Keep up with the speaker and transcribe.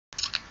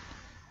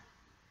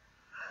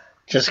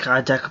Just got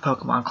a deck of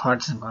Pokemon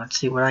cards and I'm going to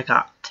see what I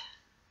got.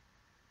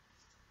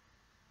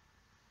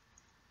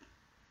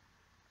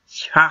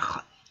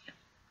 Chocolate.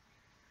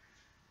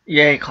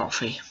 Yay,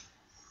 coffee.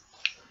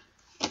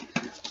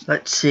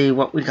 Let's see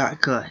what we got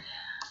good.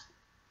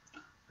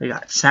 We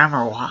got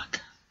Samurott.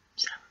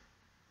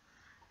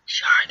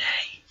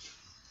 Shiny.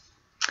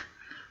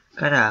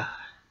 Got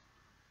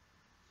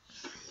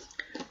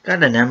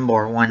an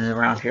Ember one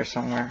around here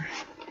somewhere.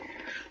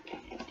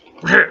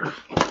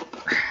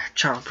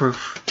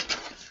 Childproof.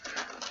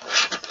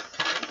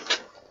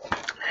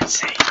 Let's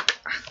see.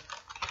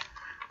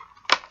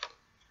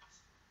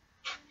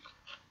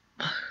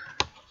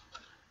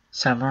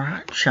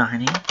 Samurott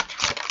shiny.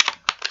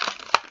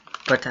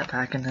 Put that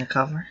back in the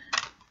cover.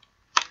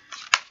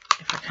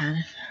 If I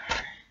can.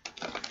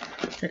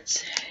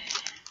 Let's see.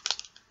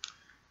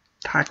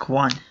 Pack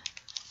 1.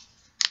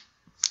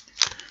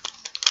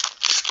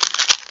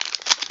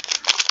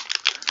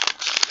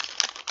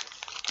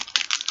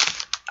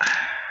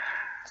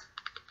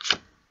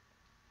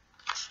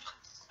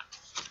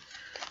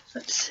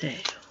 Let's see.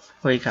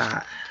 We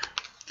got.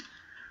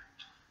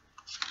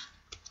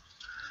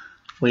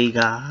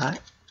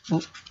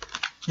 Ooh,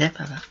 yep,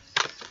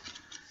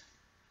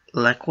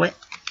 Liquid.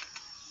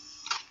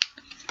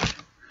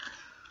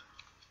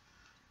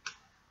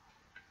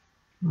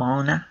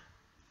 Mona.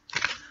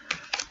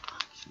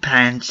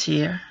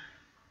 Panseer.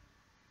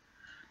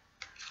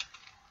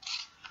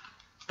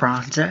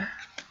 Bronzer.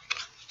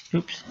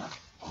 Oops.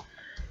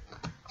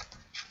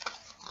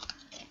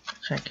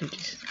 Check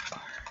these.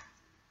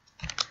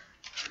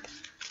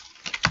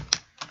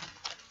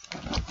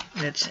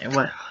 Let's see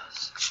what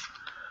else.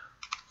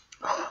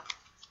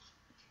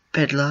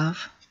 Bidlove.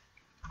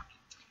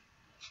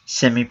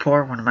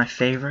 Semi-Poor, one of my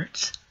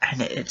favorites,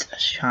 and it's a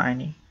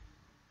shiny.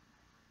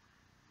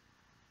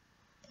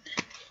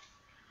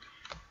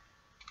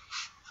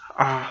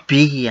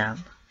 BM.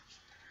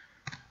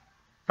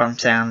 If I'm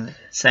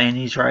saying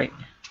he's right.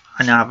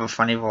 I know I have a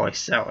funny voice,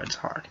 so it's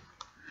hard.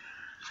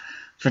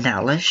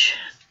 Vanillish.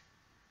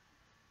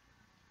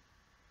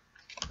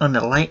 And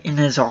the lighting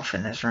is off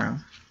in this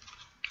room.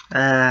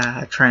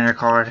 Trainer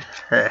card.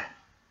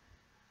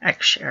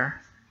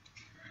 X-Share.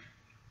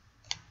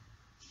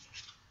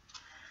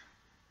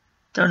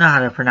 Don't know how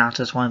to pronounce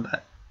this one,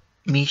 but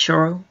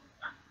Mishiro.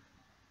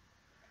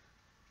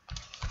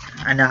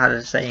 I know how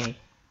to say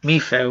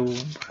Mifo.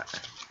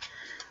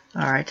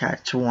 Alright,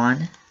 that's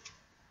one.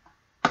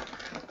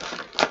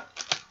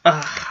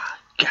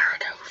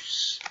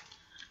 Gyarados.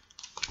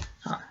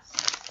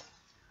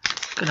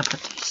 Gonna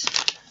put these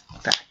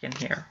back in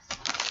here.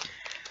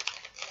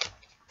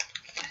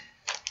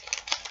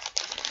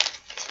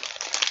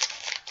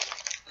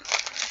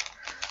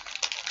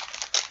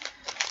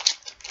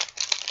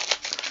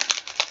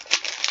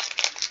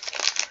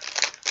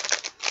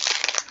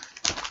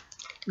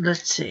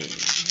 Let's see.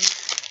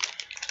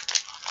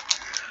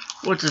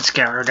 What's this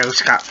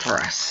Gyarados got for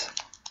us?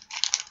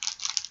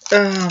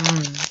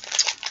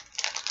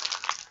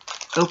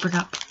 Open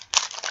up.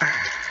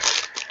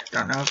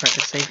 Don't know if I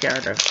can save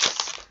Gyarados.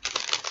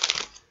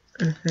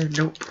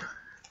 Nope.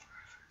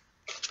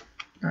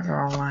 Another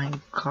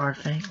online card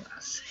thing.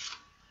 Let's see.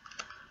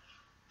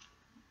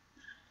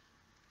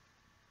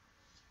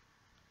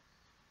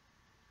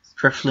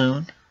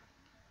 Drifloon.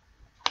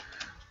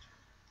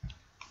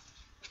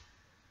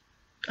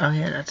 Oh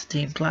yeah, that's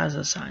Team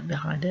Plaza sign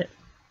behind it.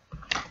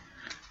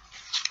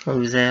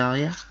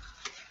 Rosalia.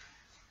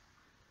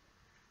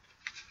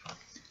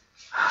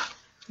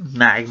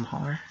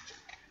 Magmar.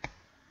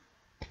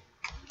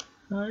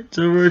 It's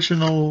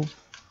original.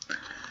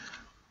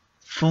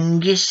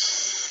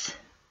 Fungus.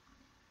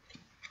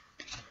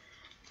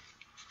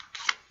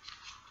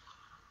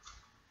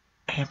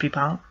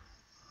 Happy-Pop.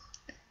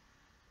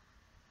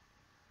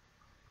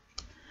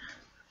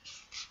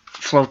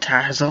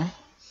 Flotazzle.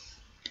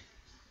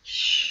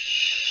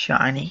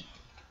 Shiny.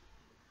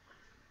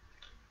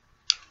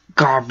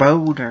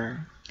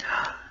 Garbodor.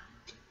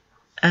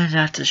 And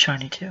that's a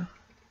shiny too.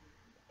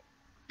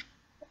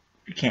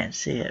 You can't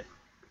see it.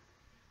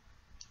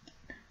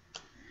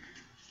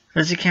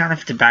 Does it count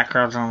if the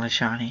background's only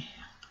shiny?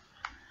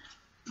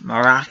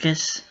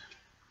 Maracas.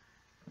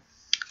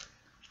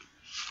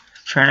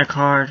 Trainer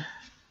card.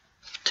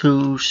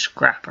 2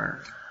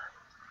 Scrapper.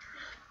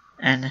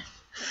 And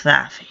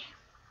Faffy.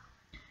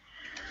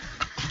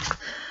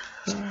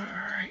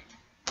 Alright.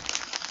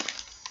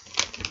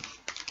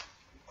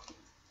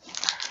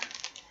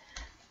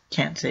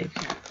 Can't save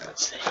here.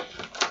 Let's see.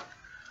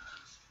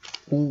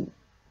 Ooh.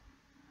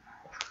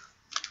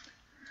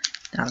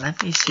 Now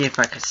let me see if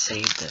I can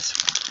save this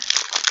one.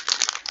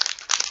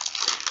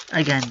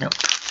 Again, nope.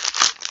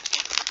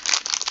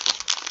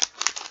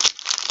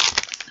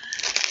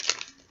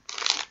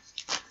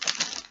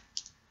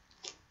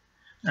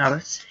 Now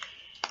let's see.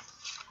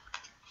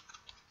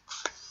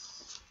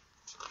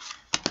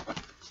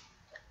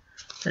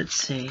 Let's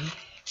see.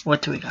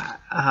 What do we got?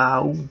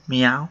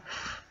 Meow.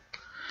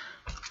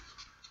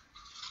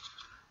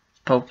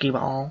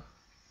 Pokeball.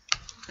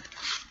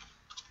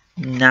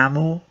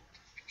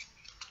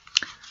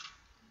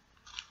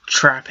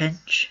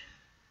 Trapinch,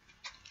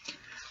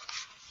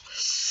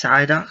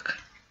 Psyduck,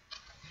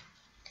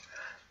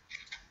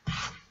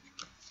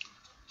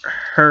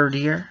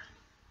 Herdier,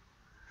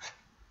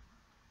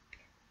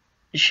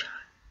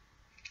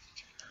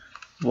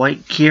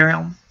 White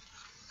Kyurem,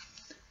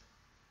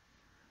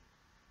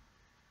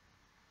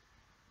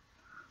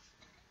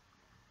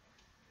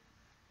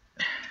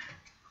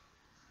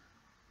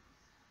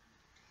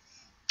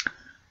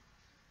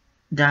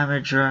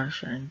 Damage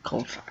Rush, and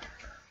Cold Fire.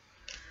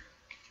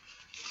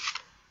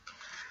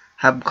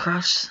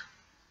 Hubcross,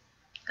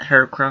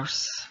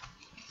 Heracross,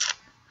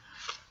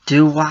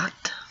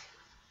 Duwat,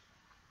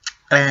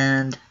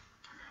 and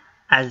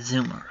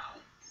Azumarill.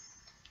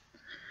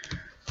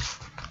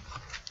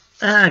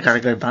 And I got a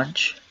good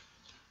bunch.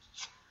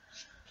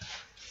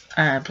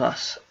 And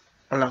plus,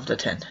 I love the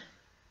tin.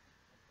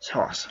 It's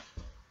awesome.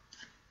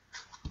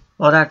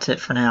 Well, that's it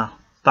for now.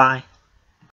 Bye.